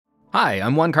Hi,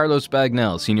 I'm Juan Carlos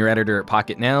Bagnell, Senior Editor at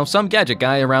Pocket Now, some gadget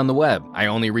guy around the web. I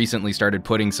only recently started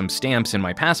putting some stamps in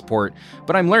my passport,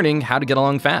 but I'm learning how to get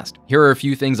along fast. Here are a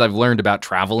few things I've learned about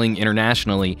traveling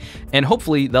internationally, and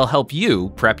hopefully they'll help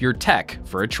you prep your tech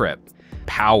for a trip.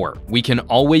 Power. We can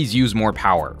always use more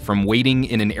power, from waiting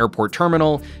in an airport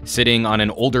terminal, sitting on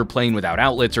an older plane without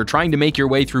outlets, or trying to make your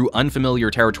way through unfamiliar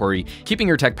territory. Keeping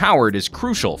your tech powered is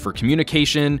crucial for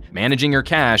communication, managing your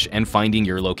cache, and finding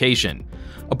your location.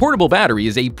 A portable battery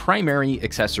is a primary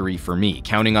accessory for me,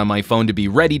 counting on my phone to be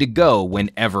ready to go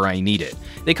whenever I need it.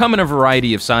 They come in a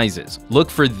variety of sizes. Look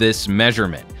for this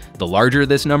measurement. The larger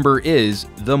this number is,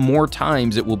 the more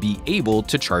times it will be able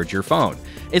to charge your phone.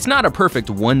 It's not a perfect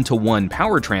one-to-one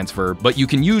power transfer, but you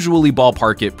can usually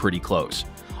ballpark it pretty close.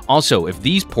 Also, if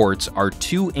these ports are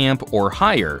 2 amp or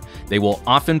higher, they will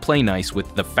often play nice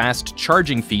with the fast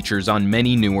charging features on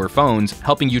many newer phones,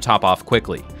 helping you top off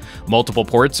quickly. Multiple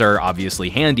ports are obviously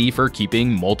handy for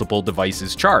keeping multiple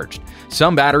devices charged.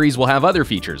 Some batteries will have other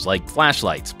features like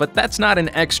flashlights, but that's not an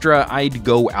extra I'd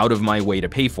go out of my way to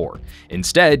pay for.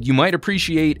 Instead, you might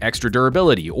appreciate extra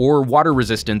durability or water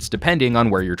resistance depending on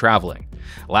where you're traveling.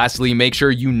 Lastly, make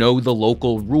sure you know the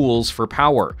local rules for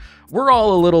power. We're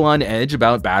all a little on edge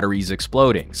about batteries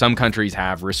exploding. Some countries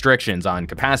have restrictions on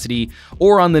capacity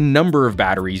or on the number of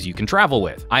batteries you can travel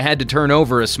with. I had to turn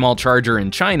over a small charger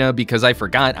in China because I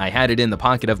forgot I had it in the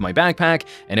pocket of my backpack,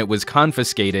 and it was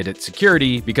confiscated at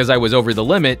security because I was over the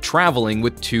limit traveling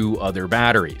with 2 other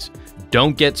batteries.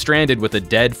 Don't get stranded with a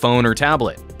dead phone or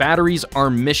tablet. Batteries are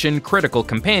mission-critical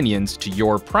companions to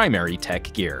your primary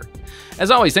tech gear.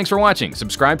 As always, thanks for watching.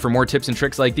 Subscribe for more tips and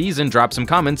tricks like these, and drop some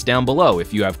comments down below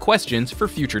if you have questions for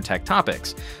future tech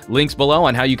topics. Links below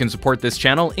on how you can support this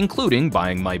channel, including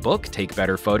buying my book, Take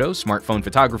Better Photos, Smartphone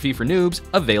Photography for Noobs,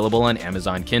 available on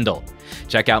Amazon Kindle.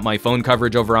 Check out my phone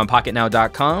coverage over on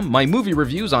PocketNow.com, my movie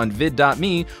reviews on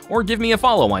vid.me, or give me a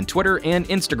follow on Twitter and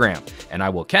Instagram, and I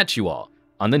will catch you all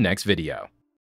on the next video.